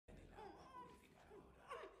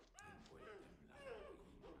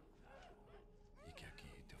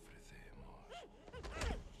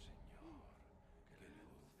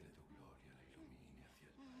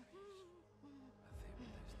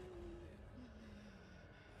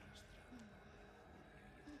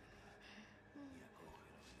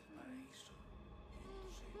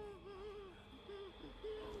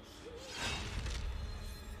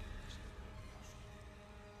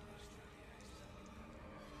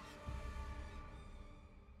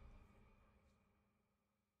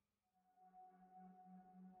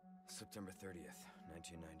September 30th,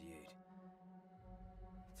 1998.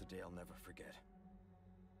 It's a day I'll never forget.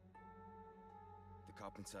 The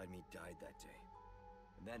cop inside me died that day.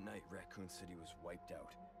 And that night, Raccoon City was wiped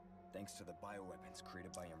out, thanks to the bioweapons created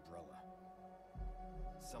by Umbrella.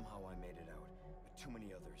 Somehow I made it out, but too many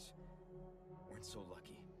others weren't so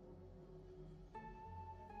lucky.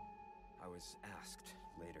 I was asked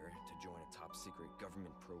later to join a top-secret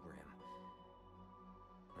government program.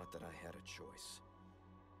 Not that I had a choice.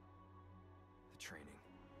 The training,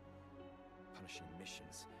 punishing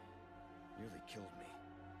missions, nearly killed me.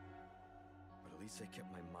 But at least I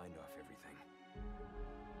kept my mind off everything.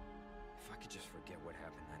 If I could just forget what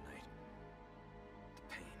happened that night, the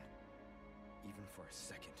pain, even for a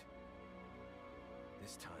second.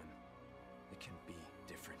 This time, it can be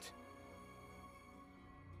different.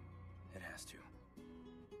 It has to.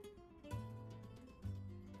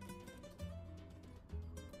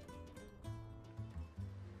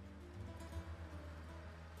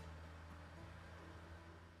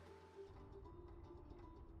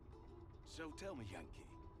 So tell me, Yankee,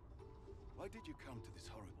 why did you come to this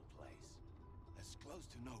horrible place? As close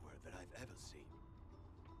to nowhere that I've ever seen.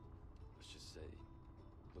 Let's just say,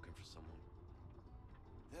 looking for someone.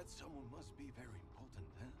 That someone must be very important,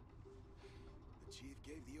 huh? The chief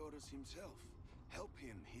gave the orders himself. Help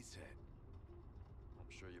him, he said. I'm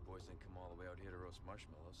sure you boys didn't come all the way out here to roast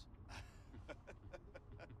marshmallows.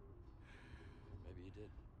 Maybe you did.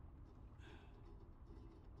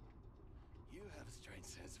 You have a strange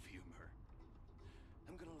sense of humor.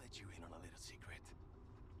 I'm gonna let you in on a little secret.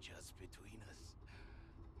 Just between us.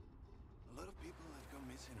 A lot of people have gone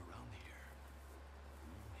missing around here.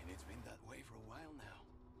 And it's been that way for a while now.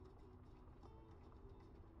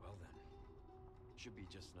 Well then, should be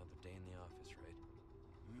just another day in the office, right?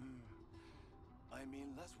 I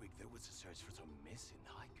mean, last week there was a search for some missing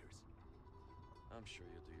hikers. I'm sure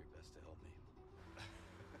you'll do your best to help me.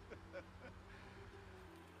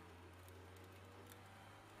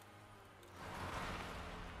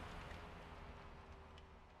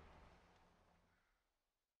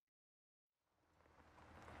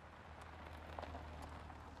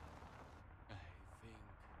 I think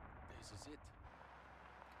this is it.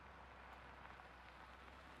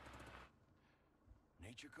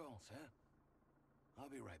 Nature calls, huh? I'll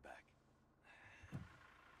be right back.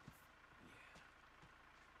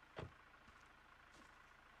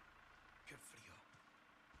 Qué frío.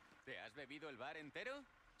 ¿Te has bebido el bar entero?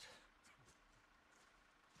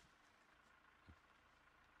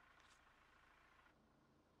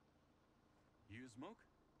 You smoke?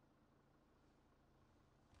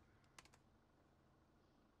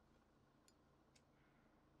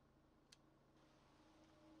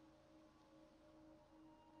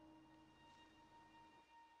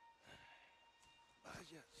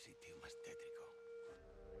 Vaya sitio más tétrico.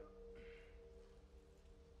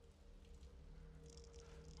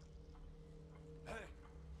 ¡Hey!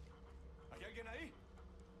 ¿Hay alguien ahí?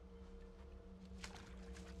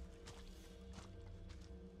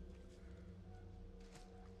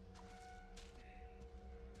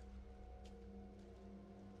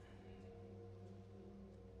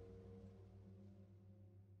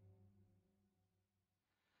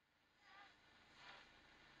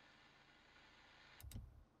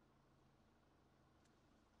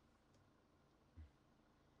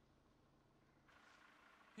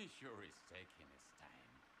 He sure is taking his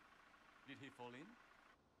time. Did he fall in?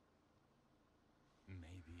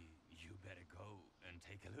 Maybe you better go and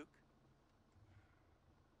take a look.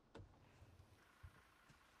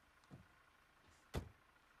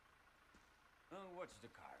 Oh, watch the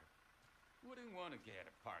car. Wouldn't want to get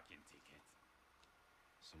a parking ticket.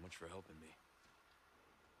 So much for helping me.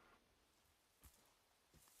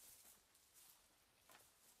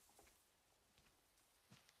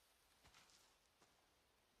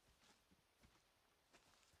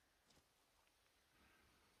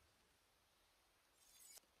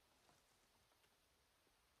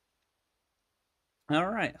 All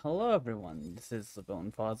right, hello everyone. This is the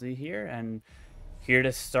Bone Fozzie here, and here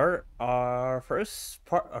to start our first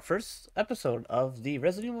episode of the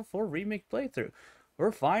Resident Evil 4 Remake playthrough.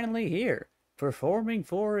 We're finally here, performing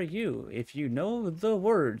for you. If you know the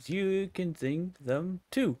words, you can sing them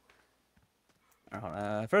too.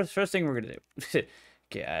 First thing we're gonna do.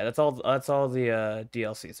 Yeah, that's all the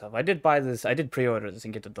DLC stuff. I did buy this. I did pre-order this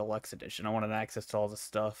and get the deluxe edition. I wanted access to all the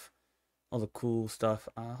stuff, all the cool stuff.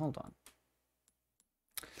 Hold on.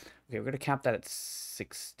 Okay, we're going to cap that at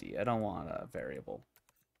 60. I don't want a variable.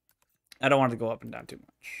 I don't want it to go up and down too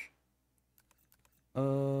much.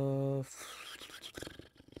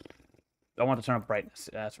 I want to turn up brightness.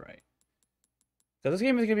 That's right. So this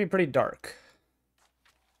game is going to be pretty dark.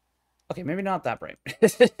 Okay, maybe not that bright.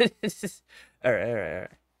 All right, all right, all right.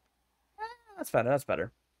 That's better. That's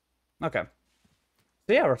better. Okay.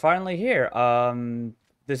 So yeah, we're finally here.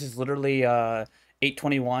 This is literally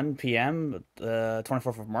 8:21 p.m.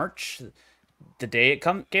 24th of March, the day it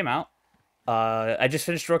came out. I just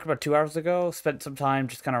finished work about 2 hours ago. Spent some time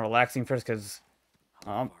just kind of relaxing first because.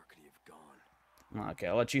 How far could he have gone? Okay,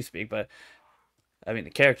 I'll let you speak, but I mean the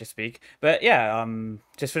characters speak. But yeah,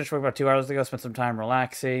 just finished work about 2 hours ago. Spent some time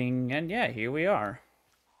relaxing, and yeah, here we are.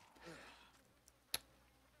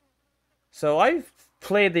 So I've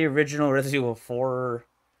played the original Resident Evil 4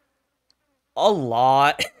 a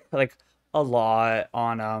lot, like a lot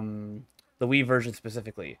on the Wii version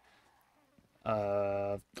specifically.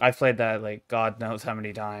 I've played that like God knows how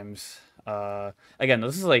many times. Again,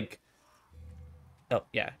 this is like, oh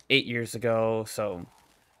yeah, 8 years ago, so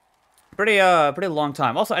pretty long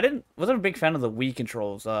time. Also, wasn't a big fan of the Wii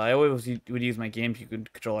controls. I always would use my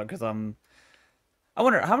GameCube controller because I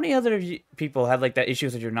wonder how many other people had like that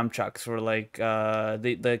issues with your nunchucks where like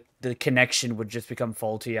the connection would just become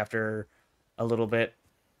faulty after a little bit.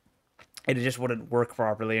 And it just wouldn't work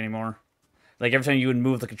properly anymore. Like every time you would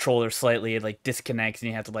move the controller slightly, it like disconnects and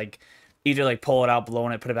you have to like either like pull it out, blow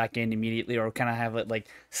on it, put it back in immediately, or kind of have it like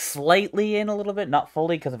slightly in a little bit, not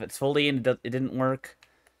fully, because if it's fully in, it didn't work.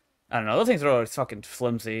 I don't know. Those things are always fucking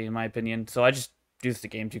flimsy in my opinion. So I just used the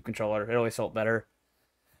GameCube controller. It always felt better.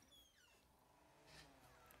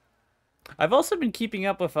 I've also been keeping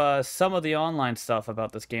up with some of the online stuff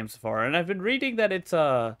about this game so far, and I've been reading that it's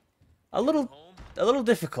a little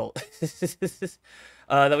difficult.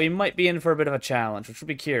 That we might be in for a bit of a challenge, which will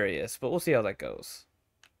be curious, but we'll see how that goes.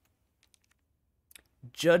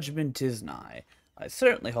 Judgment is nigh. I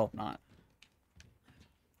certainly hope not.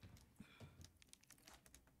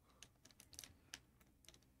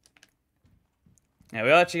 Yeah,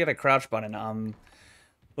 we actually get a crouch button,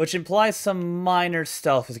 which implies some minor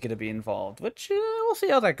stealth is going to be involved, which we'll see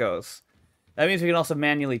how that goes. That means we can also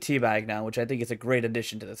manually teabag now, which I think is a great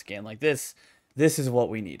addition to this game. Like this is what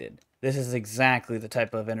we needed. This is exactly the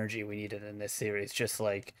type of energy we needed in this series. Just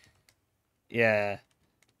like, yeah.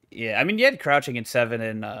 Yeah, I mean, you had crouching in 7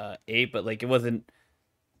 and 8, but like it wasn't.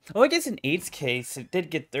 Oh, I guess in 8's case, it did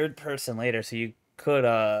get third person later, so you could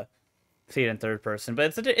see it in third person.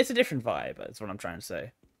 But it's a different vibe. That's what I'm trying to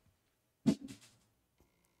say.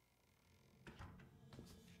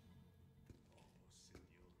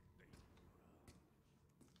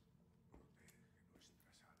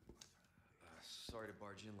 Sorry to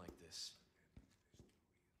barge in like this.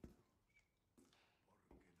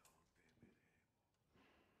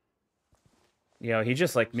 Yo, he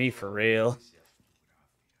just like me for real.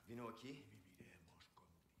 You know a key?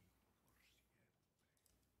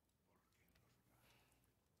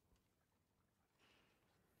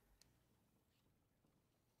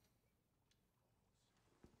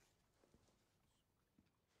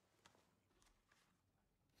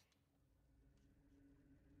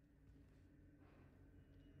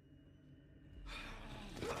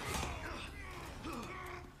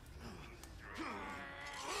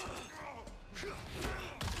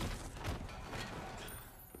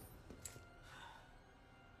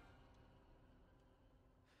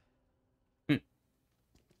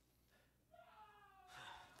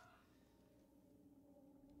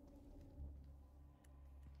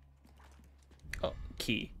 Oh,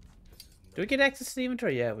 key. Do we get access to the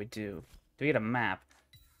inventory? Yeah, we do. Do we get a map?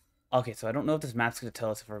 Okay, so I don't know if this map's going to tell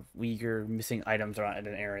us if we're weaker, missing items around in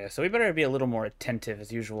an area. So we better be a little more attentive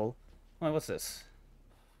as usual. Wait, what's this?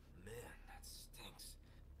 Man, that stinks.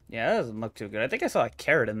 Yeah, that doesn't look too good. I think I saw a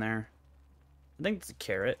carrot in there. I think it's a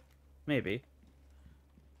carrot. Maybe.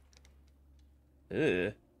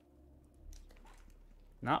 Ugh.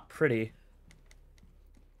 Not pretty.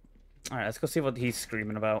 Alright, let's go see what he's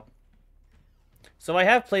screaming about. So I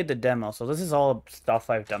have played the demo, so this is all stuff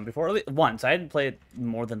I've done before. At least once. I hadn't played it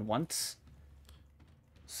more than once.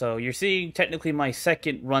 So you're seeing technically my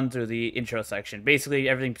second run through the intro section. Basically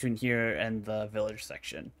everything between here and the village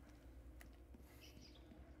section.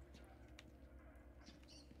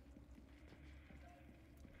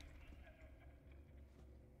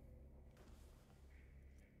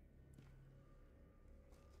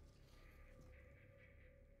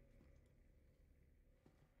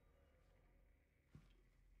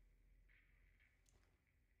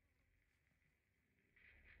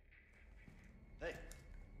 Hey.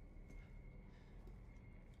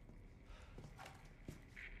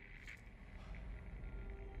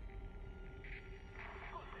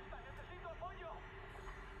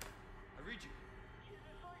 I read you.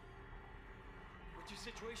 What's your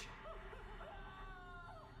situation?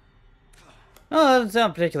 Oh, that doesn't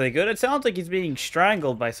sound particularly good. It sounds like he's being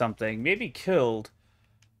strangled by something. Maybe killed.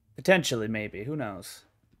 Potentially, maybe. Who knows?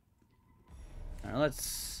 Alright,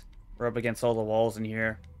 let's rub against all the walls in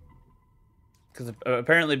here. Because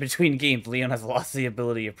apparently between games, Leon has lost the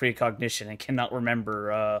ability of precognition and cannot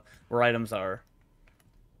remember where items are.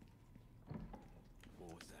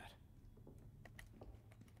 What was that?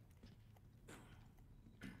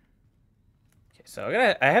 Okay,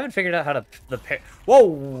 so I haven't figured out how to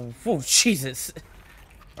Whoa! Whoa, Jesus!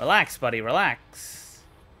 Relax, buddy, relax.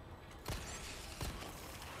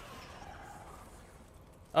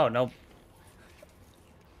 Oh, no.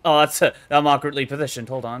 Oh, I'm awkwardly positioned.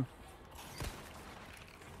 Hold on.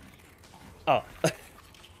 Oh.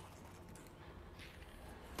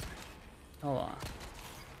 Hold on.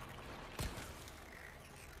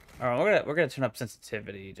 All right, we're gonna turn up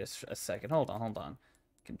sensitivity just a second. Hold on.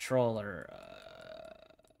 Controller.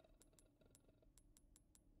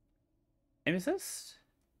 Aim assist?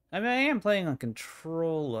 I mean, I am playing on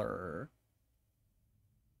controller.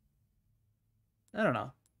 I don't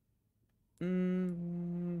know.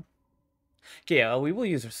 Okay, yeah, we will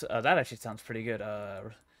use that. Actually sounds pretty good.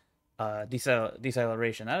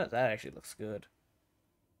 Deceleration. That actually looks good.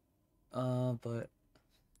 But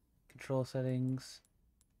control settings.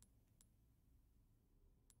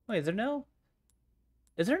 Wait, is there no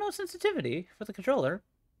sensitivity for the controller?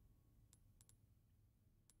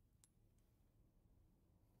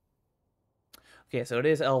 Okay, so it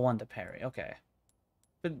is L1 to parry. Okay.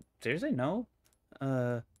 But seriously, no?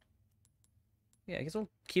 Yeah, I guess we'll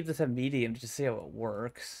keep this at medium just to see how it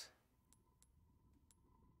works.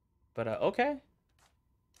 But, okay.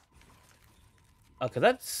 Okay,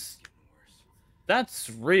 that's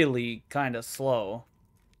really kind of slow.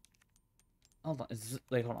 Hold on,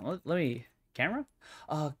 hold on, let me... Camera?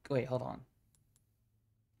 Wait, hold on.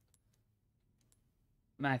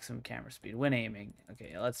 Maximum camera speed when aiming.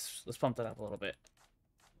 Okay, let's pump that up a little bit.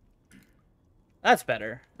 That's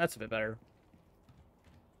better. That's a bit better.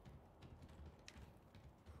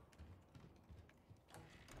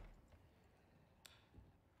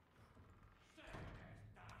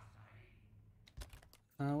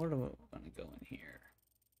 Where do we want to go in here?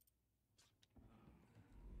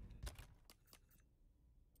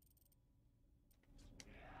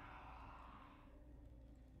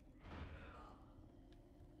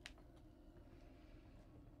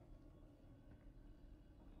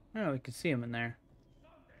 Oh, we can see him in there.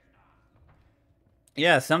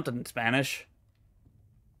 Yeah, something in Spanish.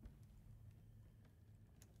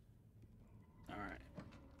 Alright.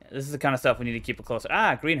 Yeah, this is the kind of stuff we need to keep a close...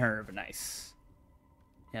 Ah, green herb. Nice.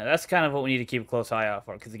 Yeah, that's kind of what we need to keep a close eye out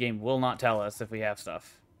for, because the game will not tell us if we have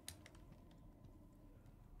stuff.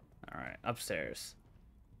 Alright, upstairs.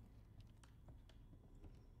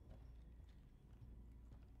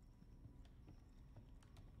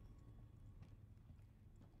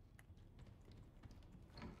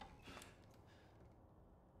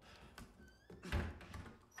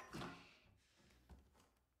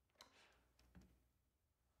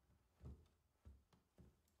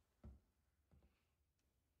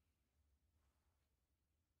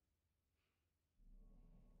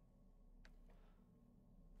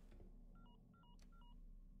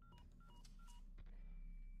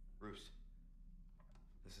 Bruce,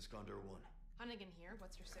 this is Condor 1. Hunnigan here.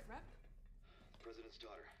 What's your sit rep? President's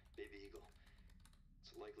daughter, Baby Eagle.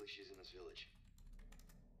 It's likely she's in this village.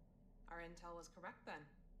 Our intel was correct then.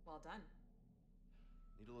 Well done.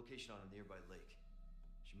 Need a location on a nearby lake.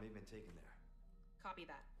 She may have been taken there. Copy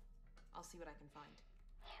that. I'll see what I can find.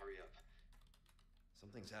 Hurry up.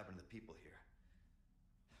 Something's happened to the people here.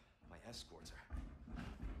 My escorts are...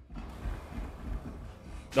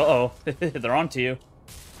 Uh-oh. They're on to you.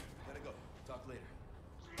 Gotta go. Talk later.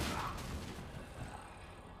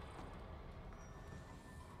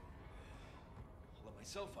 I'll let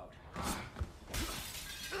myself out.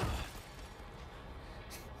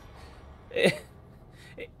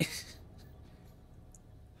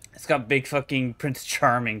 It's got big fucking Prince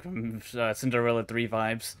Charming from Cinderella 3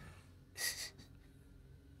 vibes.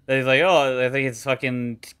 He's like, oh, I think it's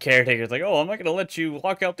fucking caretaker's like, oh, I'm not gonna let you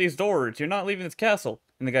walk out these doors. You're not leaving this castle.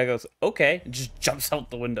 And the guy goes, okay, and just jumps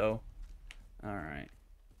out the window. Alright.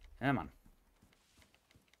 Come on.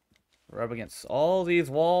 Rub against all these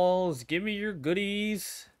walls. Give me your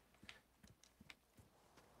goodies.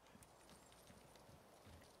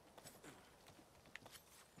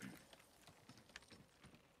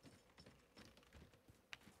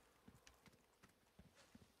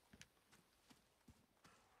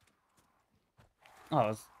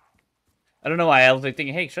 Oh, I don't know why I was like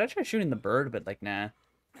thinking, hey, should I try shooting the bird? But like, nah.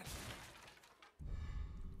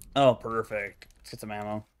 Oh, perfect. Let's get some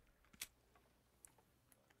ammo.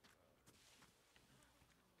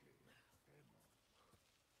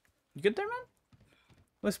 You good there, man?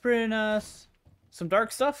 Whispering some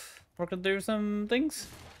dark stuff? Working through some things?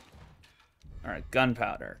 Alright,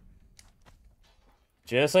 gunpowder.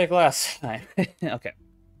 Just like last time. Okay.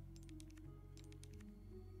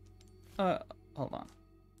 Hold on.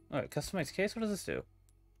 Alright, customize case? What does this do?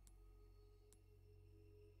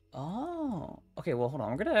 Oh. Okay, well, hold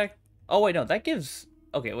on. We're gonna... Oh, wait, no. That gives...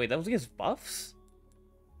 Okay, wait. That gives buffs?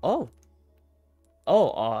 Oh.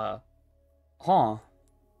 Oh, Huh.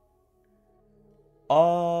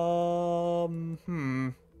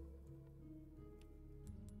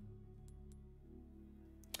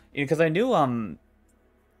 Because I knew,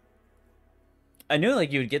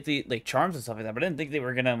 like, you would get the, like, charms and stuff like that, but I didn't think they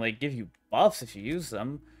were gonna, like, give you buffs if you use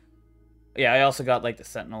them. Yeah, I also got, like, the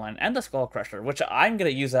Sentinel and the Skull Crusher, which I'm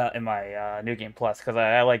gonna use that in my, New Game Plus, because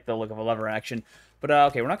I like the look of a lever action. But,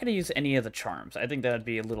 okay, we're not gonna use any of the charms. I think that'd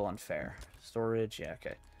be a little unfair. Storage, yeah,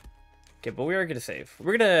 okay. Okay, but we are gonna save.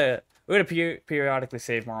 We're gonna periodically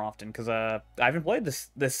save more often, because, I haven't played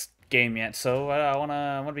this game yet, so I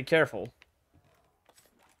wanna be careful.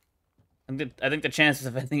 I think the chances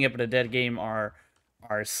of ending up in a dead game are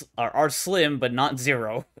slim, but not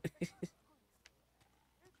zero.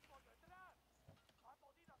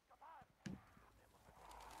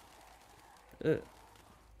 Wait,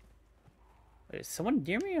 is someone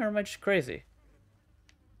near me, or am I just crazy?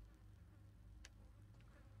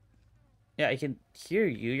 Yeah, I can hear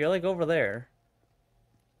you. You're like over there.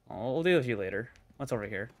 Oh, we'll deal with you later. What's over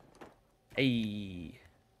here? Hey.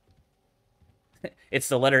 It's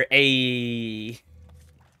the letter A.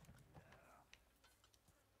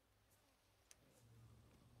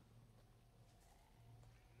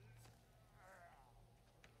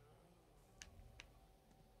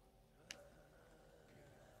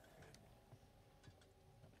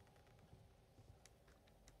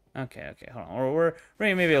 Okay, hold on. We're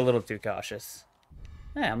maybe a little too cautious.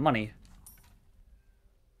 Yeah, money.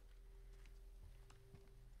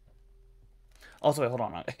 Also, wait, hold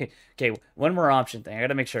on. Okay, one more option thing. I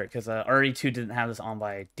gotta make sure, because RE2 didn't have this on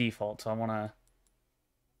by default, so I wanna...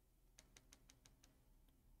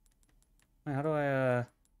 Wait, how do I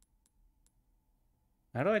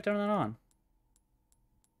turn that on?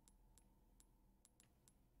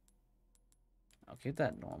 I'll keep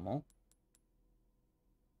that normal.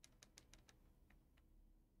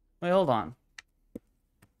 Wait, hold on.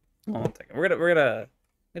 Hold on 1 second. We're gonna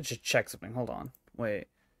just check something. Hold on. Wait.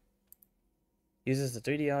 Uses the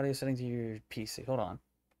 3D audio setting to your PC. Hold on.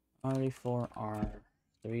 RE4R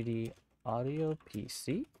 3D audio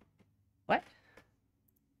PC? What?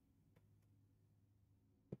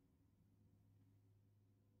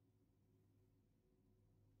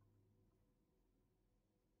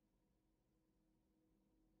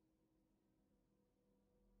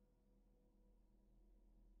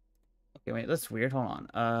 Okay, wait, that's weird. Hold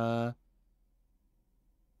on.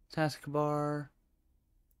 Taskbar.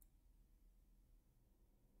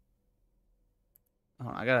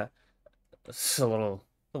 Oh, I gotta... It's a little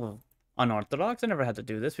unorthodox. I never had to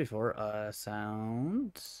do this before.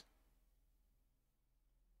 Sounds.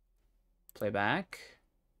 Playback.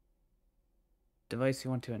 Device you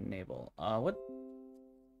want to enable. What?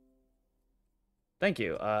 Thank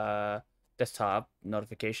you. Desktop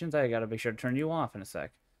notifications. I gotta make sure to turn you off in a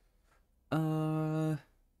sec.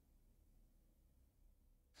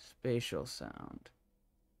 Spatial sound.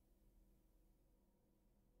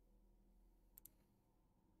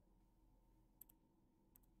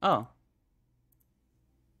 Oh.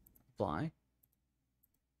 Fly.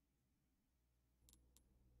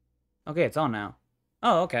 Okay, it's on now.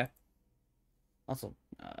 Oh, okay. Also,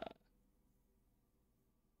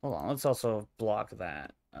 hold on. Let's also block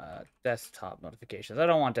that. Desktop notifications. I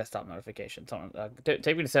don't want desktop notifications. Hold on.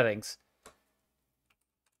 Take me to settings.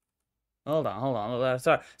 Hold on.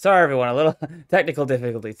 Sorry, everyone. A little technical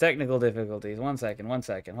difficulties. 1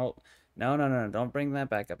 second. Hold. No. Don't bring that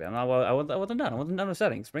back up. I wasn't done. I wasn't done with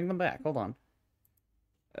settings. Bring them back. Hold on.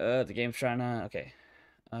 The game's trying to... Okay.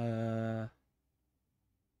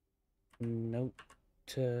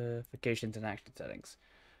 Notifications and action settings.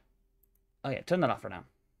 Oh yeah, turn that off for now.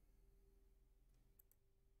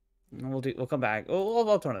 We'll come back.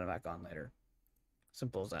 I'll turn it back on later.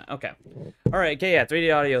 Simple as that. Okay. All right. Okay. Yeah.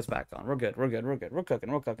 3D audio's back on. We're good. We're cooking.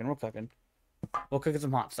 We're cooking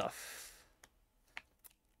some hot stuff.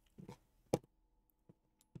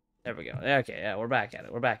 There we go. Okay. Yeah. We're back at it.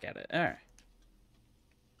 All right.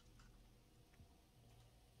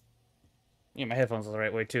 Yeah, my headphones are the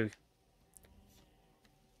right way too.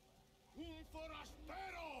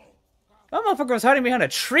 That motherfucker was hiding behind a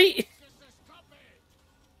tree.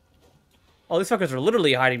 Oh, these fuckers are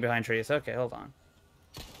literally hiding behind trees. Okay, hold on.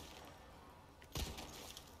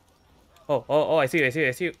 Oh, I see you, I see you,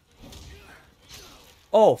 I see you.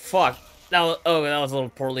 Oh, fuck. That was, oh, that was a little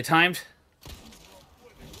poorly timed.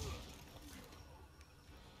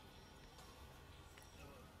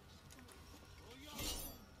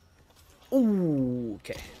 Ooh,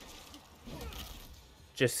 okay.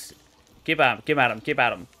 Just keep at him, keep at him, keep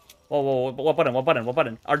at him. Whoa, what button, what button, what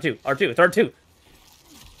button? R2, R2, it's R2.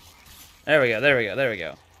 There we go, there we go, there we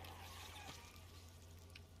go.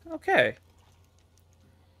 Okay.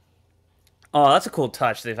 Oh, that's a cool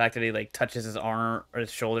touch. The fact that he, like, touches his arm or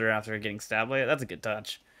his shoulder after getting stabbed by it. That's a good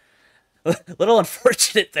touch. Little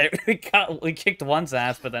unfortunate there. We kicked one's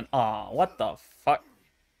ass, but then, oh, what the fuck?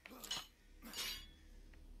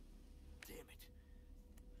 Damn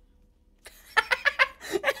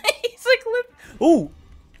it. He's like, ooh.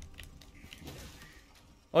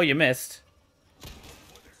 Oh, you missed.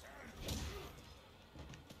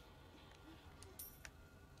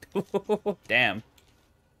 Damn.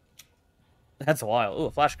 That's wild. Ooh,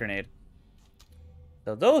 a flash grenade.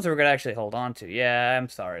 So those we're gonna actually hold on to. Yeah, I'm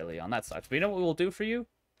sorry, Leon. That sucks. But you know what we'll do for you?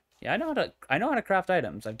 Yeah, I know how to craft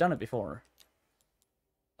items. I've done it before.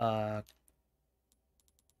 Yeah,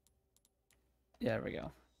 there we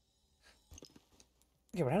go.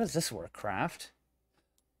 Okay, but how does this work? Craft?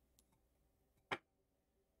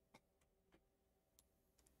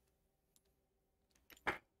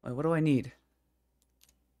 Wait, what do I need?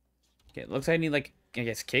 Okay, it looks like I need, like, I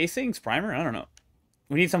guess casings? Primer? I don't know.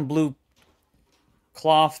 We need some blue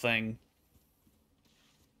cloth thing.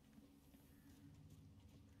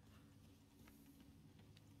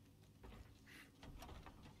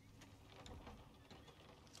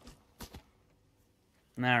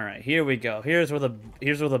 Alright, here we go. Here's where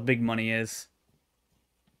the big money is.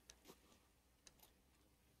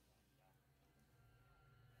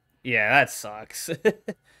 Yeah, that sucks.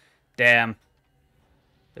 Damn.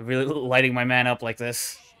 They're really lighting my man up like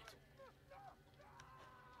this.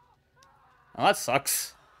 Oh, that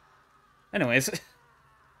sucks. Anyways.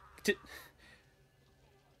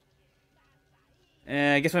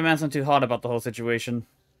 I guess my man's not too hot about the whole situation.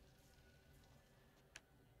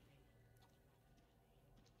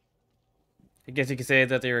 I guess you could say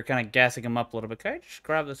that they were kind of gassing him up a little bit. Can I just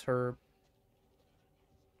grab this herb?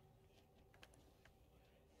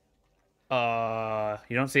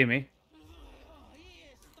 You don't see me.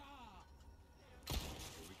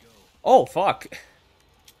 Oh, fuck.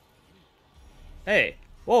 Hey.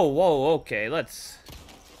 Whoa, okay, let's...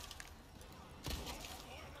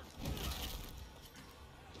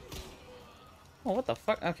 Oh, what the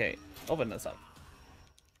fuck? Okay, open this up.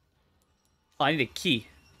 Oh, I need a key.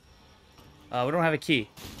 We don't have a key.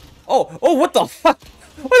 Oh, what the fuck?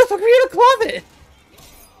 Why the fuck are we in a closet?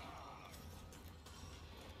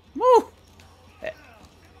 Move!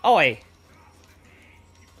 Oh, wait.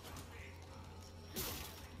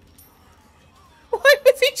 Why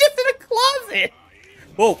was he just in a closet?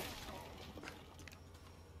 Whoa.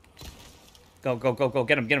 Go.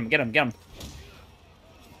 Get him.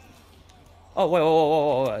 Oh,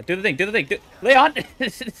 whoa. Do the thing. Leon!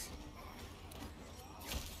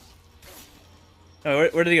 Oh,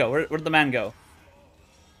 where did he go? Where did the man go?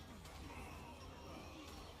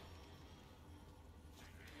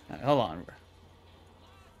 Right, hold on.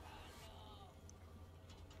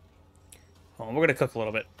 Hold on, we're gonna cook a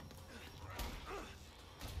little bit.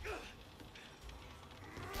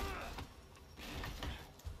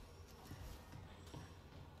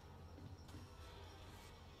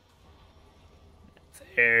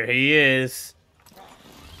 There he is.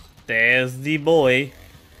 There's the boy.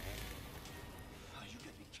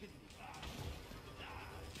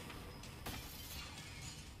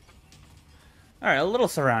 Alright, a little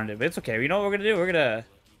surrounded, but it's okay. You know what we're gonna do? We're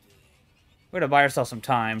gonna buy ourselves some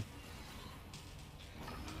time.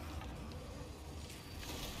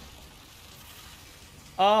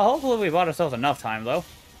 Hopefully we bought ourselves enough time, though.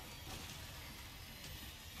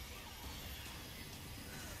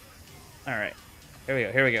 Alright. Here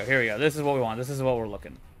we go. This is what we want. This is what we're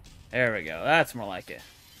looking. There we go. That's more like it.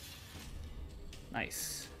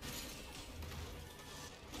 Nice.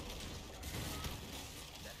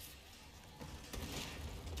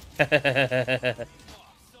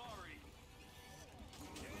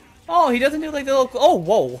 Oh, he doesn't do like the little... Oh,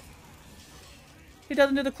 whoa. He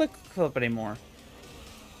doesn't do the click flip anymore.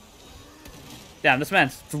 Damn, this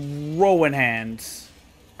man's throwing hands.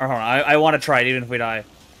 Or hold on, I want to try it even if we die.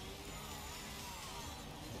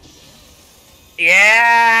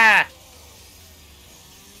 Yeah!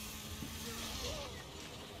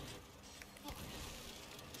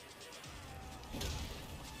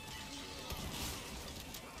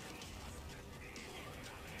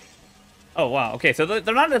 Oh, wow. Okay, so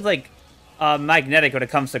they're not as, like, magnetic when it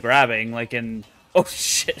comes to grabbing, like in... Oh,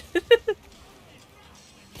 shit.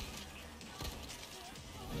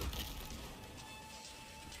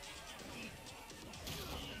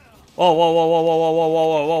 Whoa, whoa, whoa, whoa, whoa, whoa, whoa,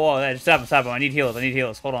 whoa, whoa, whoa, whoa. Stop, stop. I need heals. I need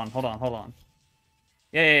heals. Hold on, hold on, hold on.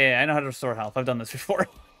 Yeah, yeah, yeah. I know how to restore health. I've done this before.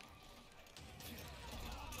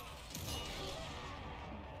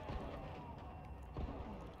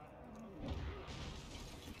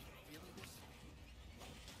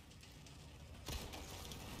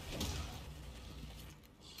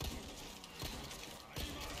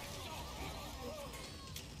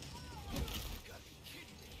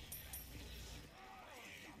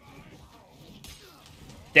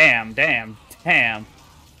 Damn, damn, damn.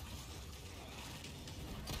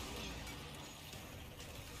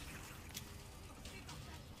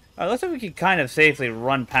 Alright, looks like we can kind of safely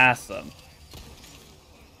run past them.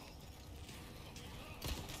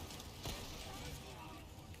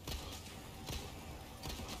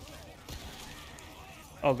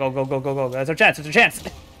 Oh, go, go, go, go, go. That's our chance. It's our chance.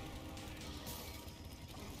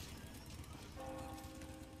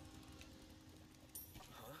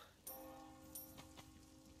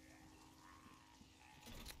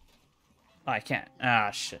 Oh, I can't. Ah,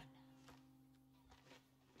 shit.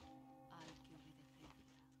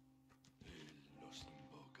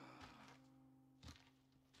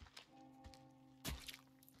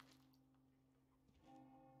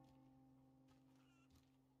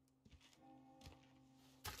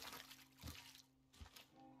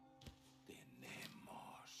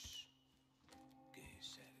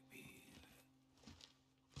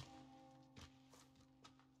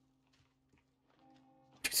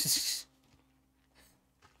 Tenemos que servir.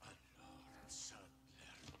 Sadler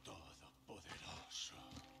Todopoderoso.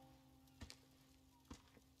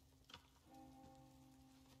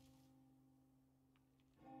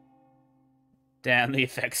 Damn, the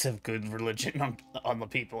effects of good religion on the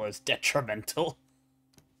people is detrimental.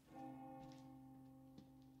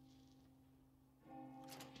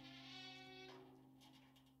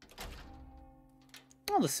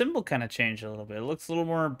 Oh, the symbol kind of changed a little bit. It looks a little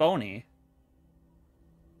more bony.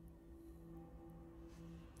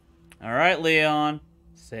 All right, Leon.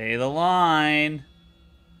 Say the line.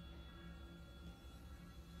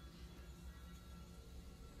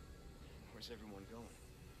 Where's everyone going?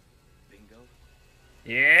 Bingo?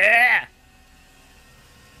 Yeah!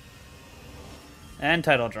 And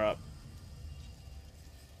title drop.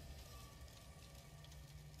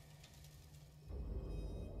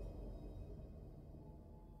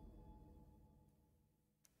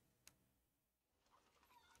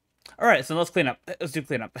 Alright, so let's clean up. Let's do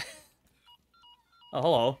clean up. Oh,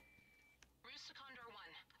 hello. Roost to Condor 1.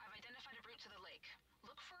 I've identified a route to the lake.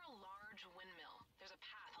 Look for a large windmill. There's a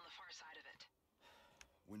path on the far side of it.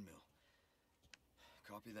 Windmill.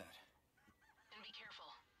 Copy that. And be careful.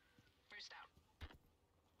 Roost out.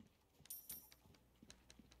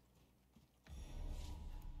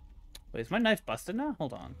 Wait, is my knife busted now?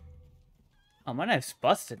 Hold on. Oh, my knife's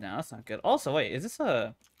busted now. That's not good. Also, wait, is this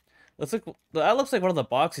a... That looks like one of the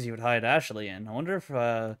boxes you would hide Ashley in. I wonder if,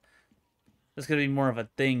 there's gonna be more of a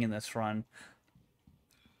thing in this run.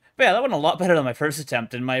 But yeah, that went a lot better than my first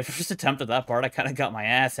attempt. In my first attempt at that part, I kind of got my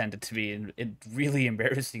ass handed to me in really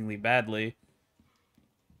embarrassingly badly.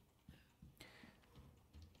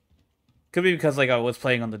 Could be because, like, I was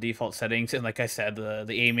playing on the default settings, and like I said, the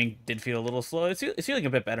aiming did feel a little slow. It's feeling a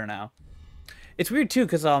bit better now. It's weird, too,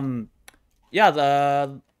 because, yeah,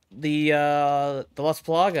 the Las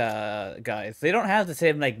Plaga guys, they don't have the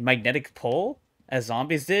same, like, magnetic pull as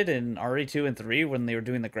zombies did in RE2 and 3 when they were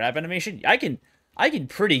doing the grab animation. I can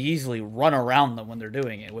pretty easily run around them when they're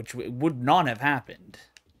doing it, which would not have happened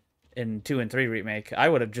in 2 and 3 remake. I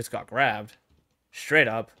would have just got grabbed straight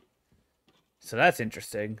up. So that's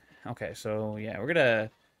interesting. Okay, so yeah, we're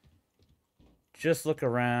gonna just look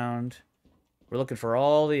around. We're looking for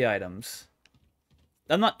all the items.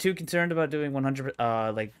 I'm not too concerned about doing 100,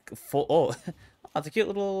 like, full... Oh, that's a cute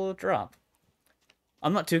little drop.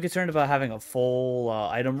 I'm not too concerned about having a full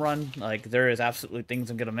item run. Like, there is absolutely things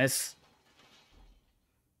I'm gonna miss.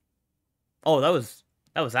 Oh, that was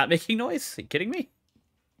that making noise? Are you kidding me?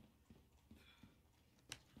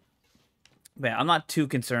 Man, I'm not too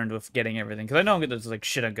concerned with getting everything, because I know there's, like,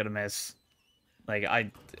 shit I'm gonna miss. Like,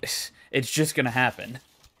 it's just gonna happen.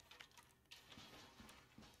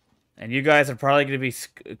 And you guys are probably gonna be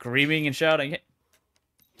screaming and shouting.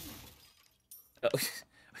 Oh,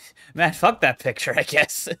 man, fuck that picture, I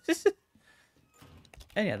guess.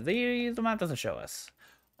 And yeah, the map doesn't show us.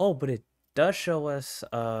 Oh, but it does show us,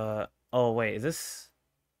 oh, wait, is this...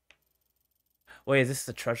 Wait, is this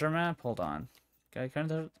the treasure map? Hold on. Can I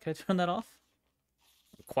turn that off?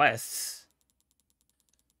 Quests.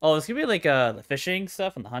 Oh, it's gonna be like the fishing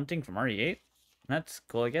stuff and the hunting from RE8. That's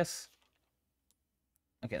cool, I guess.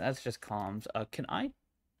 Okay, that's just comms. Can I?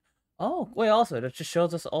 Oh, wait. Also, that just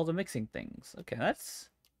shows us all the mixing things. Okay, that's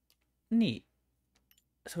neat.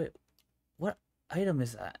 So wait, what item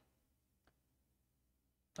is that?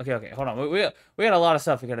 Okay, hold on. We got a lot of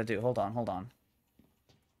stuff we gotta do. Hold on.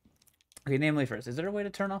 Okay, namely first, is there a way to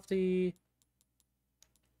turn off the?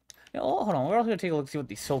 Yeah, hold on. We're also gonna take a look, see what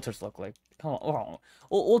these filters look like. Hold on.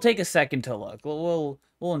 We'll take a second to look. We'll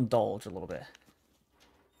indulge a little bit.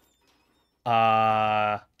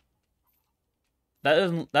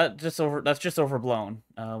 That's just overblown.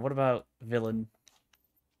 What about villain?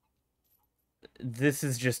 This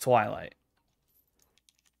is just Twilight.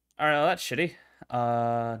 All right, well, that's shitty.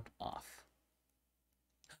 Off.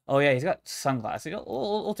 Oh yeah, he's got sunglasses.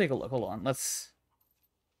 We'll take a look. Hold on. Let's.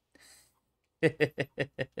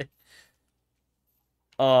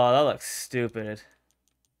 Oh, that looks stupid.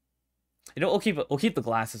 You know, we'll keep the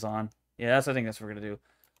glasses on. Yeah, I think that's what we're gonna do.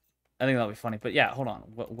 I think that'll be funny. But yeah, hold on.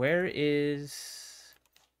 Where is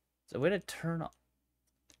the way to turn off?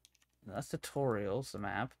 That's tutorials, the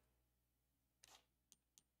map.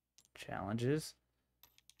 Challenges.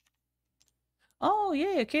 Oh,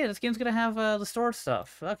 yeah, okay, this game's gonna have the store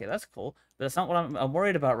stuff. Okay, that's cool. But that's not what I'm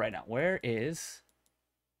worried about right now. Where is...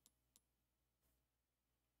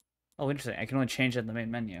 Oh, interesting. I can only change it in the main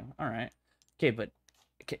menu. Alright. Okay, but...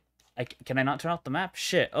 Can I not turn off the map?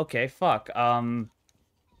 Shit, okay, fuck. No,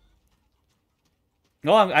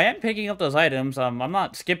 I am picking up those items. I'm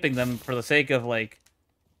not skipping them for the sake of, like,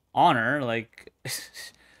 honor. Like,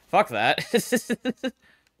 fuck that.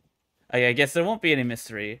 I guess there won't be any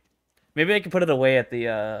mystery. Maybe I can put it away at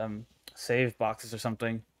the save boxes or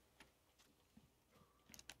something.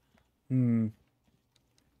 Okay,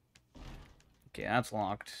 that's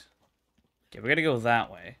locked. Okay, we gotta go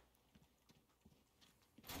that way.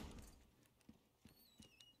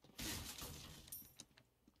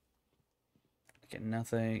 Okay,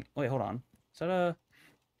 nothing. Wait, hold on. Is that a...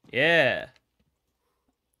 Yeah.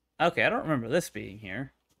 Okay, I don't remember this being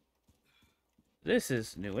here. This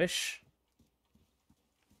is newish.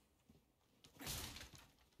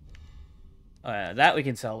 That we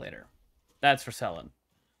can sell later. That's for selling.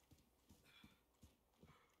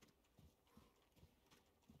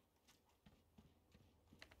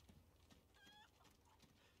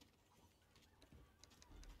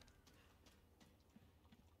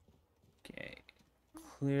 Okay.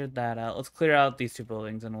 Cleared that out. Let's clear out these two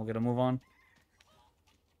buildings and we'll get a move on.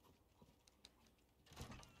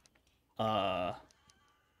 Huh,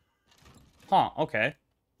 okay.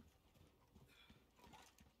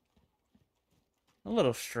 A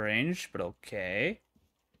little strange, but okay.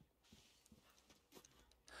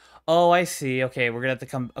 Oh, I see. Okay, we're gonna have to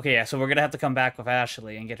come... Okay, yeah, so we're gonna have to come back with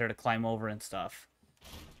Ashley and get her to climb over and stuff.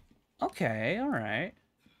 Okay, alright.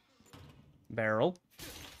 Barrel.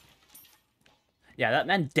 Yeah, that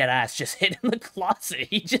man deadass just hid in the closet.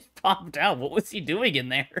 He just popped out. What was he doing in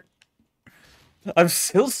there? I'm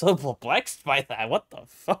still so perplexed by that. What the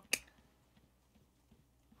fuck?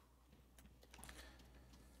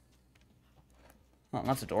 Oh,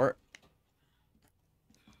 that's a door.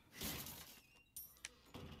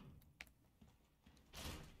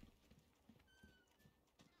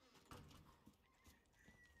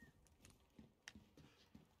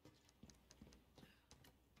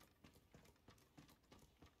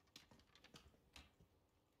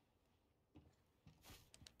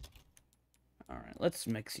 Alright, let's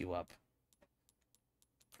mix you up.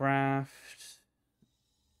 Craft.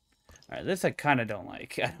 Alright, this I kind of don't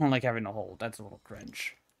like. I don't like having to hold. That's a little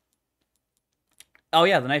cringe. Oh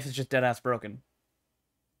yeah, the knife is just dead-ass broken.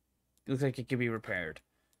 It looks like it could be repaired.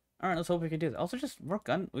 Alright, let's hope we can do that. Also, just more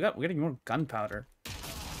gun... We're getting more gunpowder.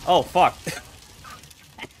 Oh, fuck.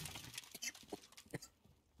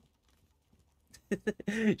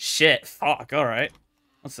 Shit, fuck, alright.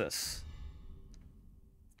 What's this?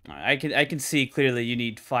 I can see clearly you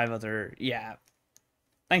need 5 other... Yeah.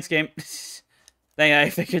 Thanks, game. I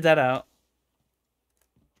figured that out.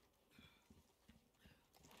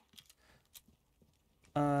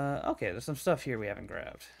 Okay, there's some stuff here we haven't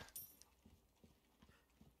grabbed.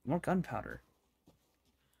 More gunpowder.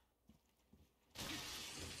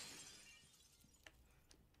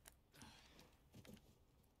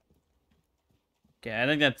 Okay, I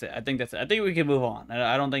think that's it. I think we can move on.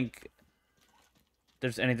 I don't think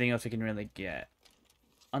there's anything else we can really get.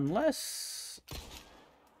 Unless...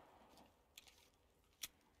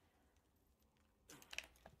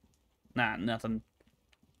 Nah, nothing.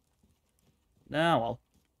 Nah, well.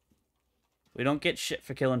 We don't get shit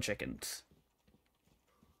for killing chickens.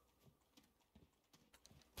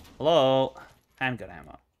 Hello? Handgun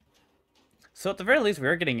ammo. So at the very least, we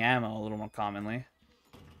are getting ammo a little more commonly.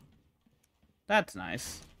 That's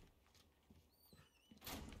nice.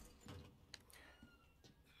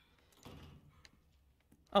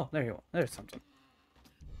 Oh, there you go. There's something.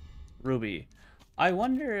 Ruby. I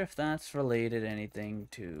wonder if that's related anything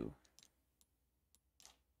to...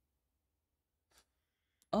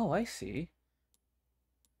 Oh, I see.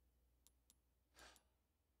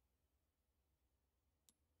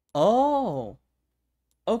 Oh!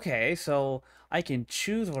 Okay, so I can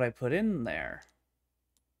choose what I put in there.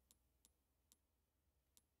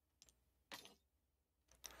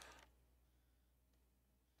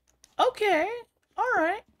 Okay,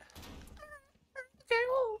 alright. Okay,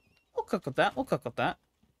 we'll cook with that. We'll cook with that.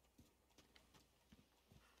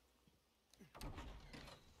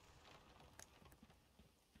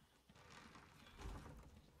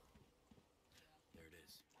 There it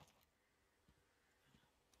is.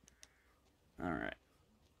 Alright.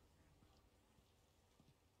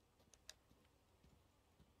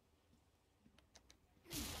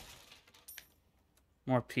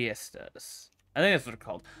 More piestas. I think that's what it's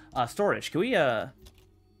called. Storage. Can we, No,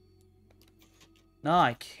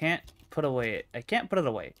 I can't put away... I can't put it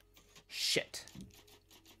away. Shit.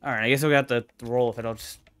 Alright, I guess we got to roll with it. I'll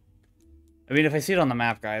just... I mean, if I see it on the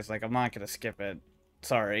map, guys, like, I'm not gonna skip it.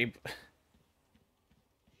 Sorry.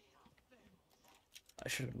 I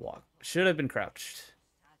should have walked. Should have been crouched.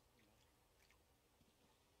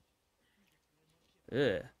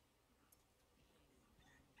 Ugh.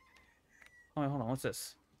 Oh, wait, hold on. What's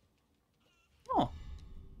this? Oh.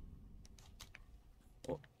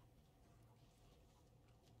 Oh.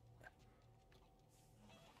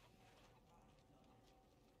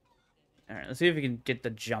 Alright, let's see if we can get the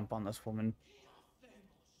jump on this woman.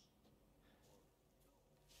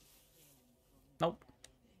 Nope.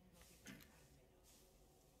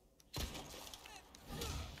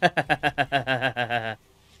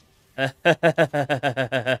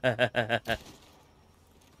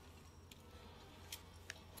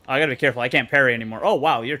 I gotta be careful. I can't parry anymore. Oh,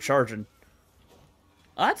 wow, you're charging.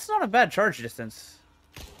 That's not a bad charge distance.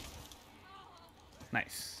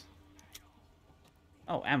 Nice.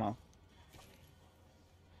 Oh, ammo.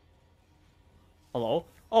 Hello?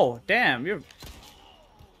 Oh, damn, you're...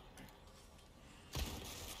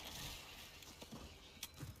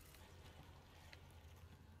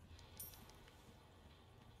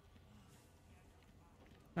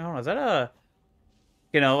 I don't know, is that a...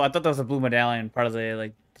 You know, I thought that was a blue medallion, part of the,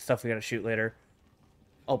 like, stuff we gotta shoot later.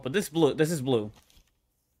 Oh, but this is blue.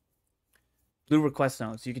 Blue request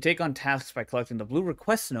notes. You can take on tasks by collecting the blue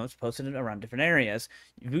request notes posted around different areas.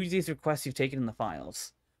 You view these requests you've taken in the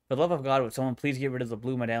files. For the love of God, would someone please get rid of the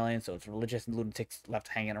blue medallion so it's religious and lunatics left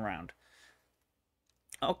hanging around?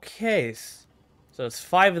 Okay. So it's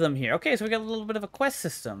 5 of them here. Okay, so we got a little bit of a quest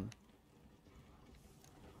system.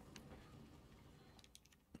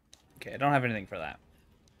 Okay, I don't have anything for that.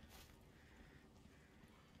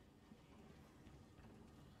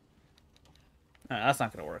 That's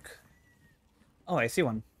not gonna work. Oh, I see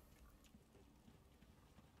one.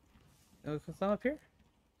 Climb up here?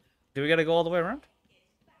 Do we gotta go all the way around?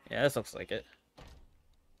 Yeah, this looks like it.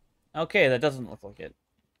 Okay, that doesn't look like it.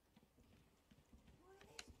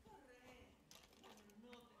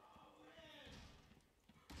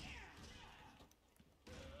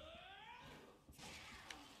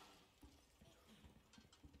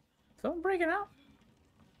 Someone breaking out?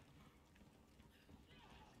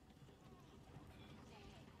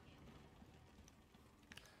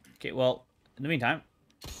 Okay, well, in the meantime...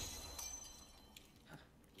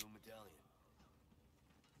 Blue medallion.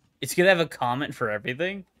 It's gonna have a comment for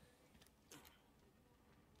everything?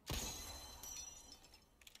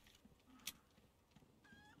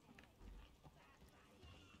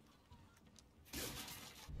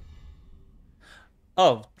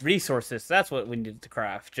 Oh, resources. That's what we need to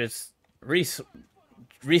craft. Just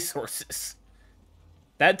resources.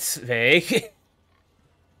 That's vague.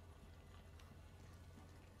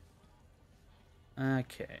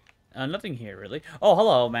 Okay. Nothing here, really. Oh,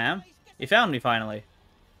 hello, ma'am. You found me, finally.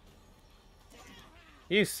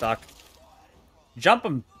 You suck. Jump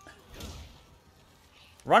him.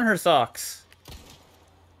 Run her socks.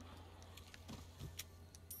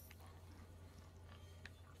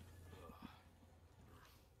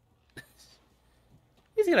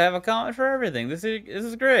 He's gonna have a comment for everything. This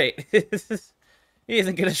is great. He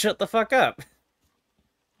isn't gonna shut the fuck up.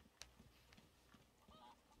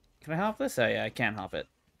 Can I hop this? Oh yeah, I can't hop it.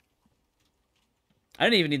 I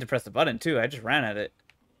didn't even need to press the button too. I just ran at it.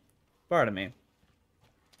 Pardon me.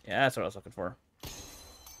 Yeah, that's what I was looking for.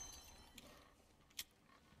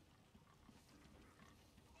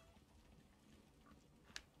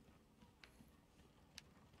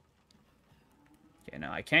 Okay, no,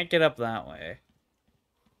 I can't get up that way.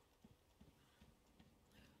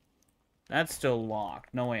 That's still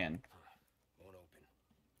locked. No way in. Won't open.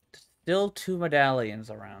 Still 2 medallions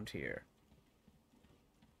around here.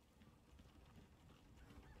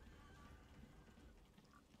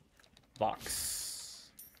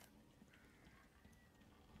 Box.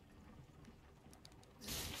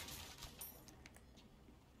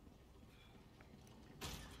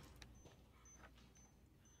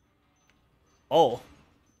 Oh.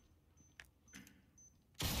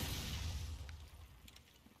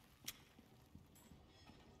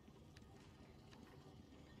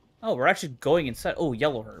 Oh, we're actually going inside. Oh,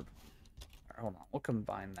 yellow herb. Right, hold on. We'll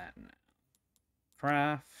combine that now.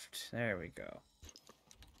 Craft. There we go.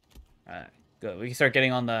 Alright, good. We can start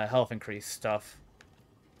getting on the health increase stuff.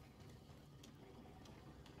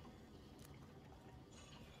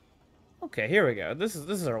 Okay, here we go. This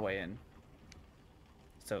is our way in.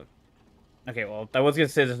 So, okay, well, I was gonna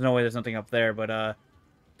say there's no way there's nothing up there, but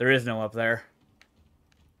there is no up there.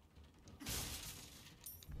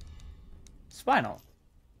 Spinal.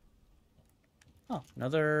 Oh,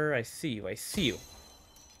 another. I see you. I see you.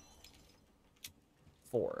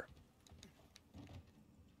 4.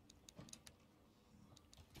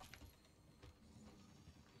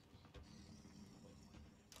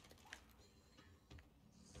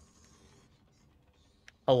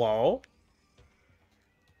 Hello?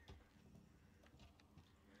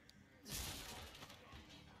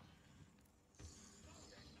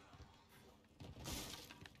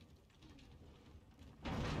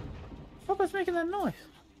 What was making that noise?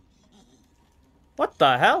 What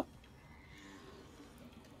the hell?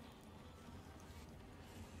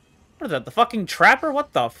 What is that, the fucking trapper?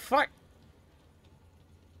 What the fuck?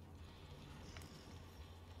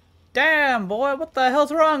 Damn, boy, what the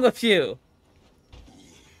hell's wrong with you?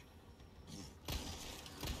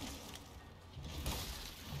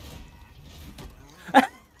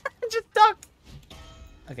 Just duck!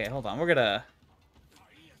 Okay, hold on, we're gonna...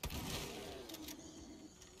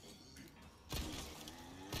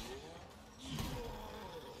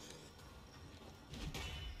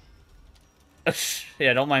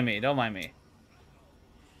 Yeah, don't mind me, don't mind me.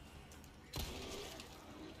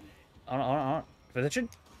 Oh, position?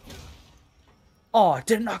 Oh, I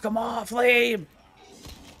didn't knock him off, lame!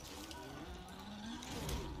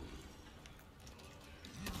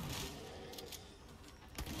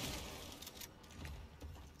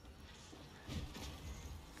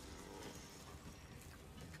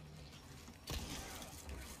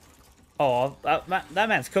 Oh, that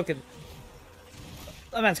man's cooking.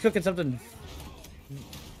 That man's cooking something.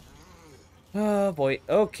 Oh boy.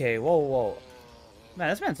 Okay. Whoa, whoa. Man,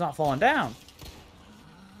 this man's not falling down.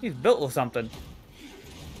 He's built with something.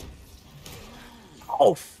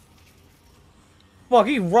 Oh. Fuck!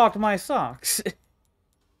 He rocked my socks.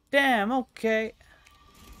 Damn. Okay.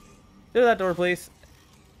 Do that door, please.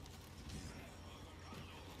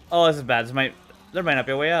 Oh, this is bad. There might not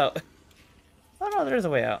be a way out. Oh no, there is a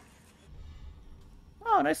way out.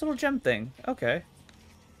 Oh, nice little gem thing. Okay.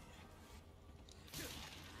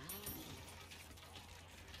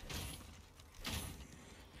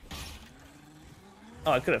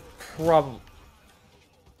 Oh, I could have probably...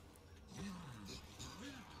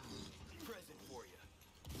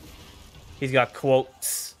 He's got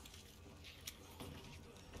quotes.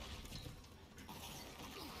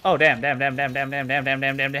 Oh, damn. Let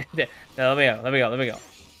me go.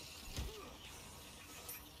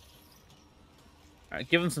 Alright,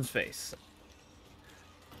 give him some space.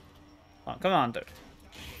 Oh, come on, dude.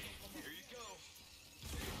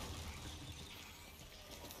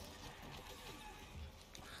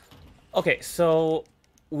 Okay, so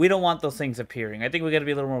we don't want those things appearing. I think we gotta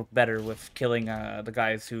be a little more better with killing the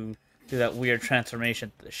guys who do that weird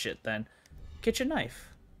transformation shit then. Kitchen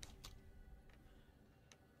knife.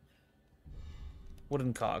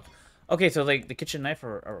 Wooden cog. Okay, so like the kitchen knife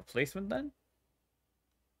are a replacement then?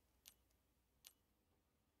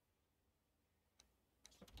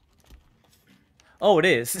 Oh, it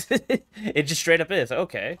is. It just straight up is.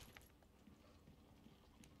 Okay.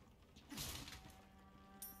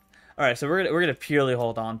 All right, so we're gonna purely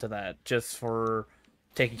hold on to that just for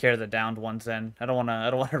taking care of the downed ones. Then I don't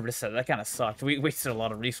wanna risk that. That kind of sucked. We wasted a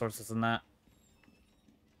lot of resources in that.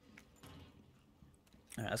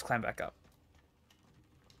 All right, let's climb back up.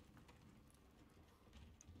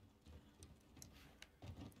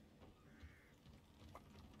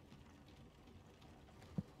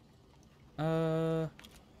 Oh,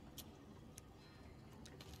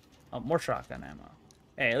 more shotgun ammo.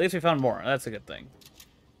 Hey, at least we found more. That's a good thing.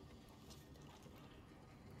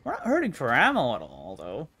 We're not hurting for ammo at all,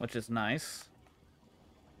 though, which is nice.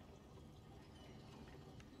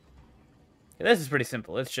 This is pretty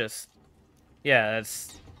simple. It's just, yeah,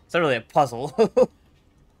 it's not really a puzzle.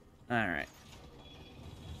 Alright.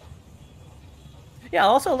 Yeah,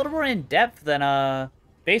 also a little more in depth than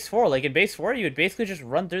base 4. Like in base 4, you would basically just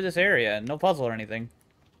run through this area, no puzzle or anything.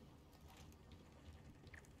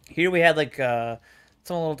 Here we had like some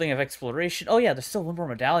little thing of exploration. Oh yeah, there's still one more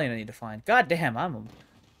medallion I need to find. God damn, I'm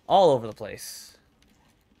all over the place.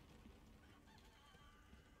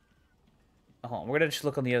 Oh, we're gonna just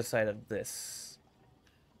look on the other side of this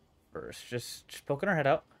first. Just poking our head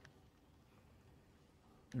out.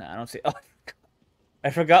 No, I don't see. Oh, I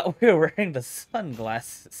forgot we were wearing the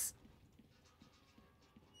sunglasses.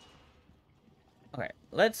 Okay,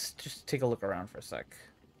 let's just take a look around for a sec.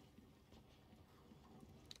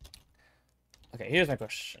 Okay, here's my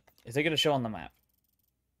question. Is it going to show on the map?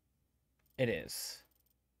 It is.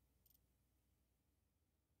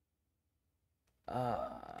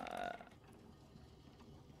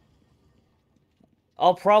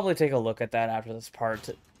 I'll probably take a look at that after this part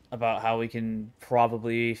about how we can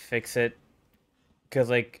probably fix it. Because,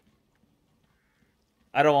 like,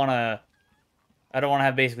 I don't want to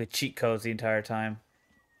have basically cheat codes the entire time.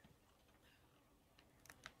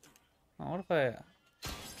 Oh, what if I...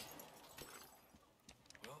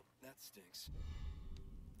 Well, that stinks.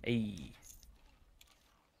 Hey.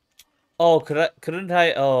 Oh, couldn't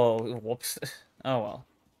I? Oh, whoops. Oh, well.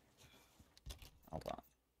 Hold on.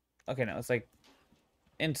 Okay, no, it's like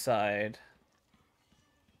inside.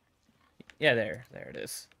 Yeah, there it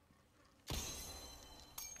is.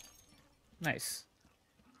 Nice.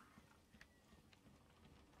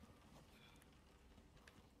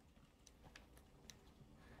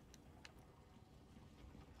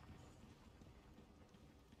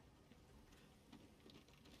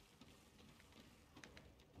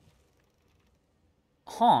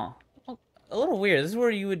 Huh. Well, a little weird. This is where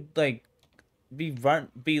you would like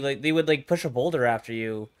they would like push a boulder after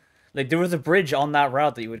you. Like there was a bridge on that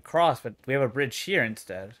route that you would cross, but we have a bridge here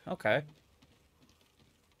instead. Okay.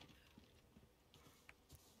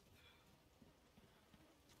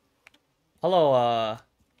 Hello,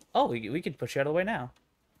 oh, we could push you out of the way now.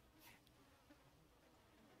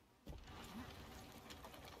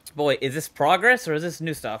 But wait, is this progress or is this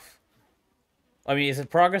new stuff? I mean, is it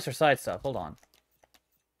progress or side stuff? Hold on.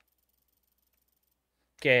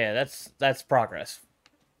 Okay, yeah, that's progress.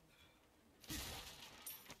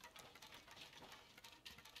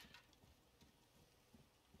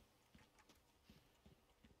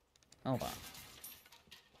 Hold on.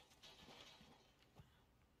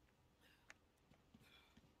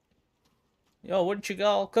 Yo, what did you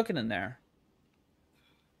got all cooking in there?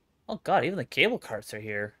 Oh god, even the cable carts are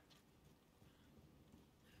here.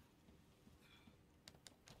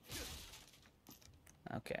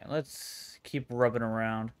 Okay, let's keep rubbing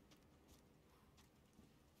around.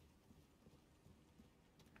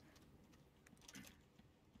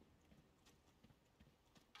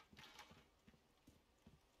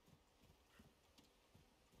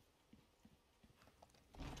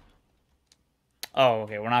 Oh,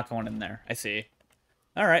 okay, we're not going in there. I see.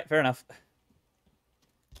 Alright, fair enough.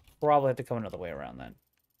 Probably have to come another way around then.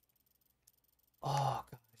 Oh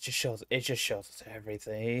god, it just shows us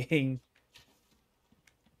everything.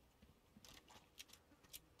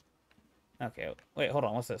 Okay, wait, hold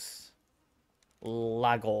on, what's this?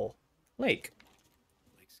 Lago. Lake.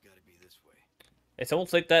 Lake's gotta be this way. It's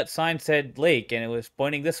almost like that sign said lake and it was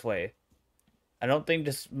pointing this way. I don't think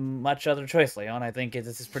there's much other choice, Leon. I think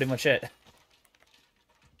this is pretty much it.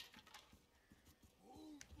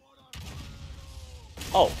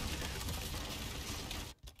 Oh.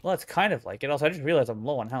 Well, it's kind of like it. Also, I just realized I'm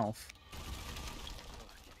low on health.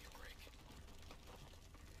 Give me a break.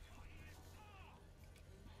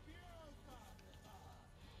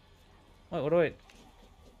 Wait, what do I...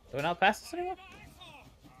 Do I not pass this anymore?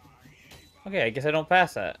 Okay, I guess I don't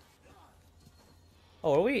pass that.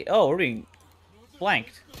 Oh, are we... Oh, we're being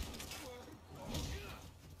blanked.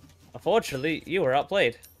 Unfortunately, you were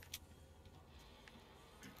outplayed.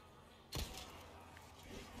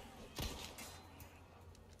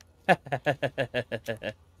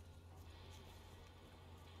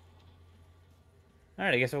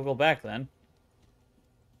 Alright, I guess we'll go back then.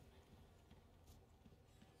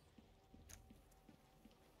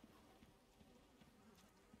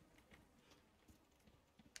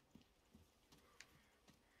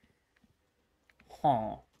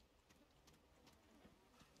 Huh.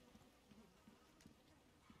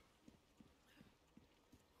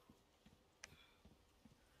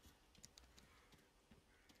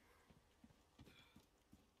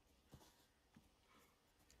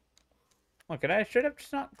 What, could I straight up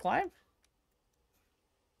just not climb?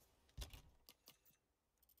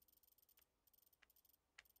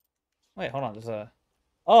 Wait, hold on. There's a...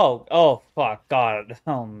 Oh, oh, fuck, God.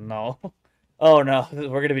 Oh, no. Oh, no.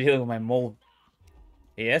 We're gonna be dealing with my mold.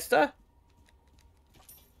 Fiesta?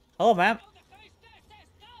 Hello, ma'am.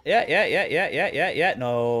 Yeah.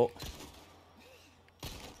 No.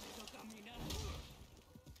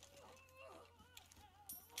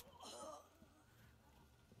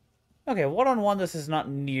 Okay, one-on-one, this is not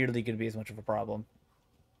nearly gonna be as much of a problem.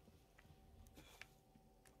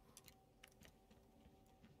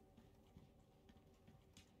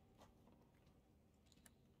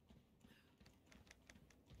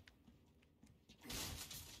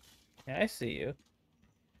 Yeah, I see you.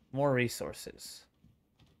 More resources.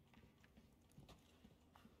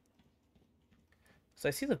 So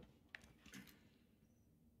I see the...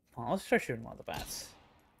 Oh, let's try shooting one of the bats.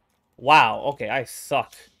 Wow, okay, I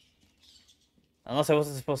suck. Unless I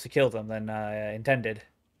wasn't supposed to kill them, then I intended.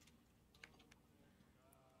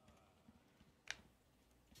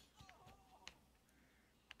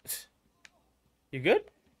 You good?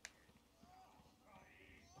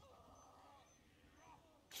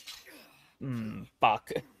 Fuck.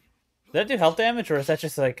 Did that do health damage, or is that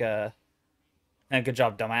just like a... good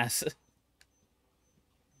job, dumbass.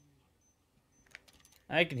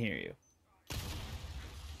 I can hear you.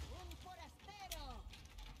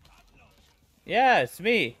 Yeah, it's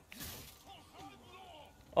me.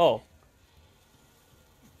 Oh.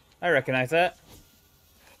 I recognize that.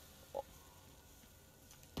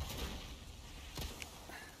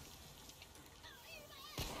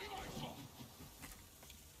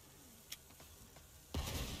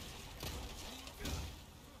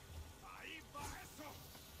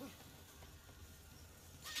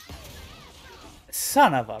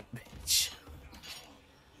 Son of a bitch.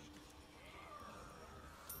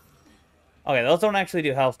 Okay, those don't actually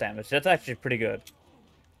do health damage. That's actually pretty good.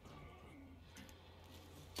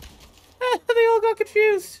 They all got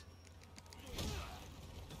confused.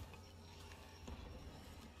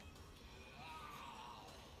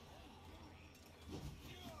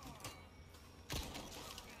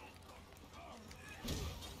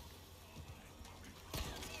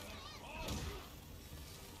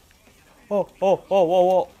 Oh,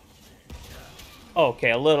 whoa.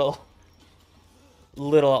 Okay, a little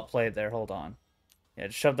outplayed there. Hold on. Yeah,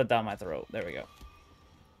 just shove that down my throat. There we go. All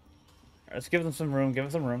right, let's give them some room. Give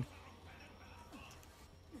them some room.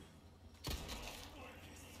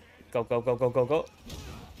 Go.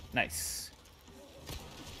 Nice.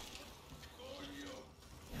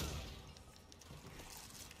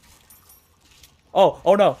 Oh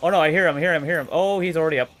no, I hear him. Oh, he's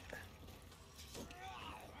already up.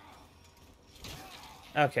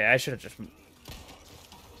 Okay, I should have just...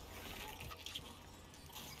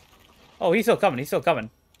 Oh, he's still coming. He's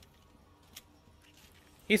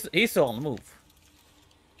still on the move.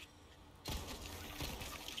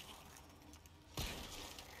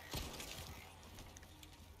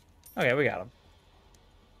 Okay, we got him.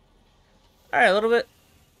 Alright, a little bit.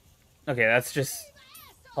 Okay, that's just...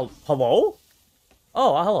 Hello?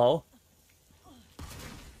 Oh, hello.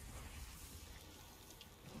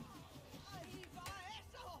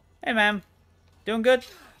 Hey, ma'am. Doing good?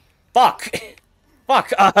 Fuck!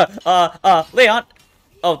 Fuck! Leon!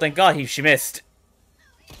 Oh, thank God she missed.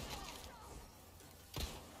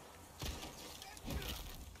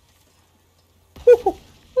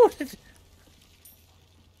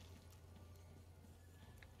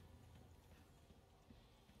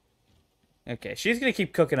 Okay, she's gonna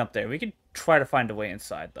keep cooking up there. We can try to find a way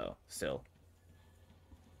inside, though, still.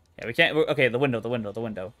 Yeah, we can't... Okay, the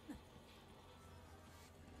window.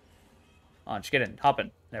 On, just get in. Hop in.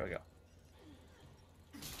 There we go.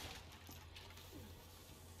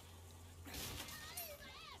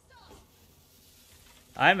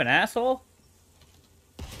 I'm an asshole?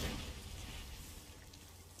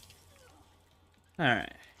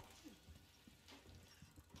 Alright.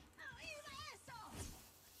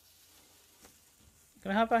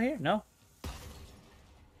 Can I hop out here? No?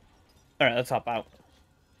 Alright, let's hop out.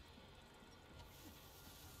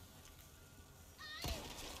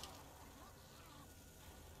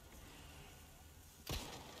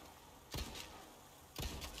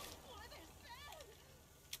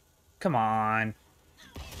 Come on.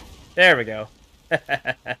 There we go.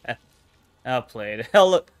 Outplayed. Hell,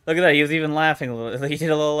 look at that. He was even laughing a little. He did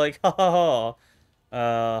a little like, ha ha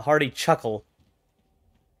ha. Hearty chuckle.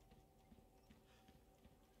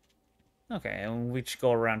 Okay, and we just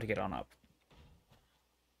go around to get on up.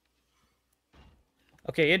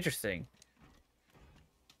 Okay, interesting.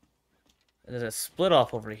 There's a split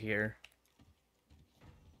off over here.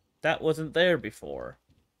 That wasn't there before.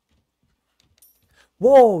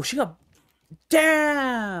 Whoa, she got...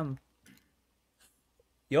 Damn!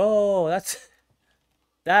 Yo,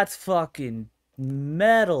 that's fucking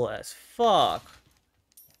metal as fuck.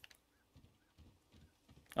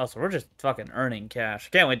 Oh, so we're just fucking earning cash.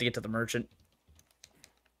 Can't wait to get to the merchant.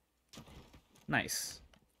 Nice.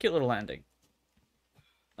 Cute little landing.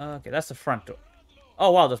 Okay, that's the front door.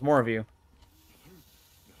 Oh, wow, there's more of you.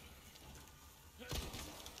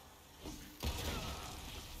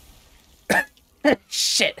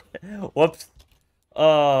 Shit. Whoops.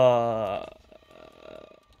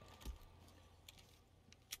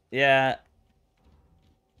 Yeah.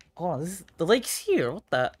 Hold on, the lake's here. What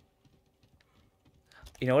the?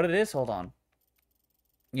 You know what it is? Hold on.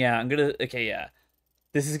 Yeah, okay, yeah.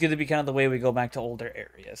 This is gonna be kind of the way we go back to older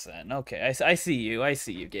areas then. Okay, I see you. I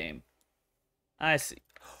see you, game. I see.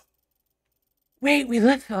 Wait, we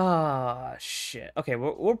left. Ah, shit. Okay,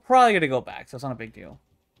 we're probably gonna go back, so it's not a big deal.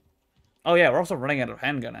 Oh yeah, we're also running out of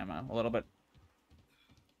handgun ammo a little bit.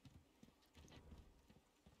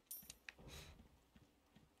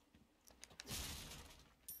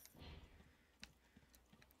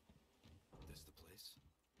 This the place?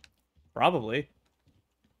 Probably.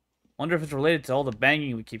 Wonder if it's related to all the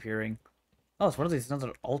banging we keep hearing. Oh, it's one of these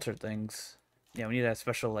other altered things. Yeah, we need that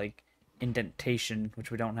special, like, indentation,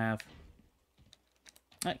 which we don't have.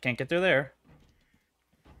 I can't get through there.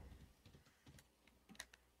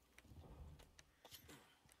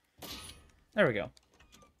 There we go.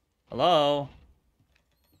 Hello?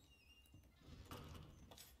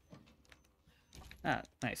 Ah,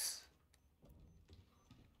 nice.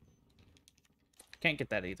 Can't get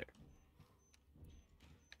that either.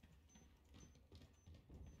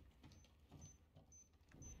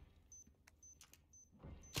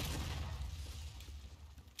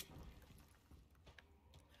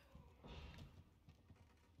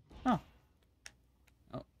 Oh.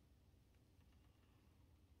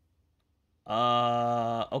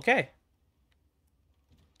 Oh. Okay.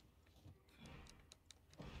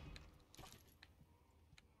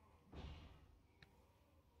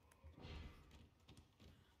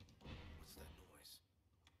 What's that noise?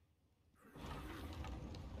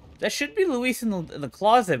 That should be Luis in the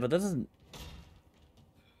closet, but that doesn't...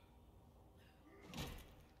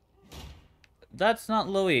 That's not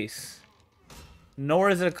Luis. Nor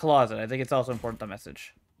is it a closet. I think it's also important, the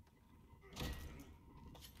message.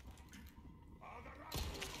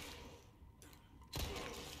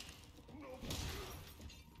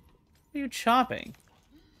 What are you chopping?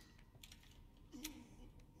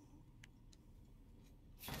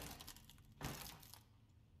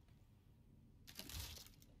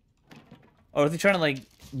 Or is he trying to, like,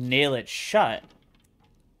 nail it shut?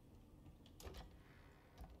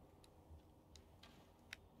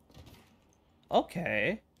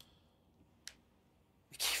 Okay.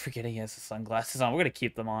 I keep forgetting he has the sunglasses on. We're gonna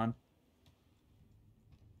keep them on.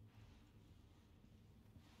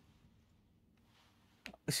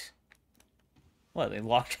 What, they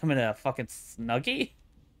locked him in a fucking snuggie?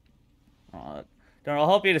 Oh, don't I'll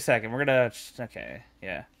help you in a second. We're gonna... Okay,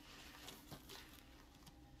 yeah.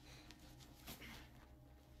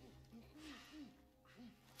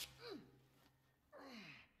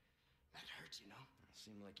 That hurts, you know?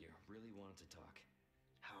 Seemed like you really wanted to talk.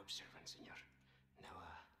 How observant, senor. Now,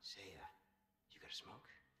 say, you got a smoke?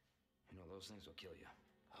 You know, those things will kill you.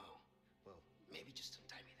 Oh, well, maybe just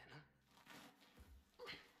untie me then, huh?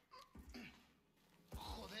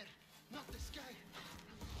 Joder, not this guy.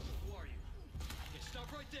 Who are you? Okay,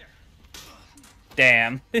 stop right there.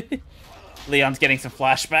 Damn. Leon's getting some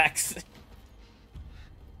flashbacks.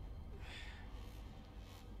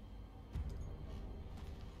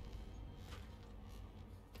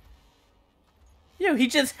 Yo, he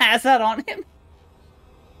just has that on him.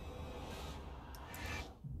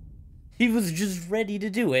 He was just ready to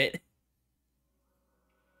do it.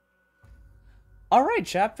 Alright,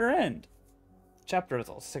 chapter end. Chapter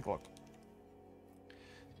results. Take a look.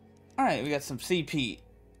 Alright, we got some CP.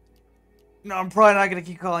 No, I'm probably not gonna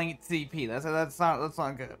keep calling it CP. That's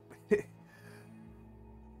not good.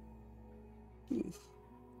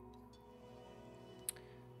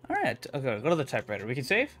 Alright, okay, go to the typewriter. We can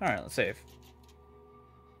save? Alright, let's save.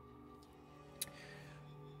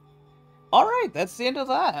 Alright, that's the end of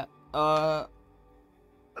that.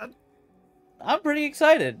 I'm pretty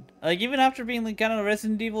excited. Like, even after being like kind of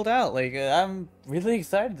Resident Evil'd out, like I'm really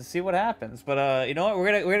excited to see what happens. But you know what?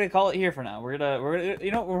 We're gonna call it here for now. We're gonna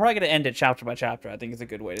you know, we're probably gonna end it chapter by chapter. I think is a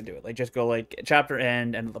good way to do it. Like, just go like chapter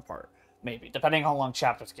end of the part, maybe depending on how long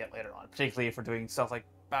chapters get later on. Particularly if we're doing stuff like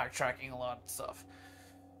backtracking a lot and stuff.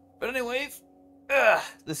 But anyways,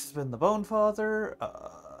 this has been the Bone Father.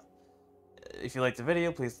 If you liked the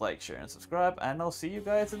video, please like, share, and subscribe, and I'll see you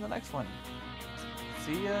guys in the next one.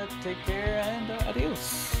 See ya, take care, and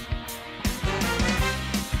adios.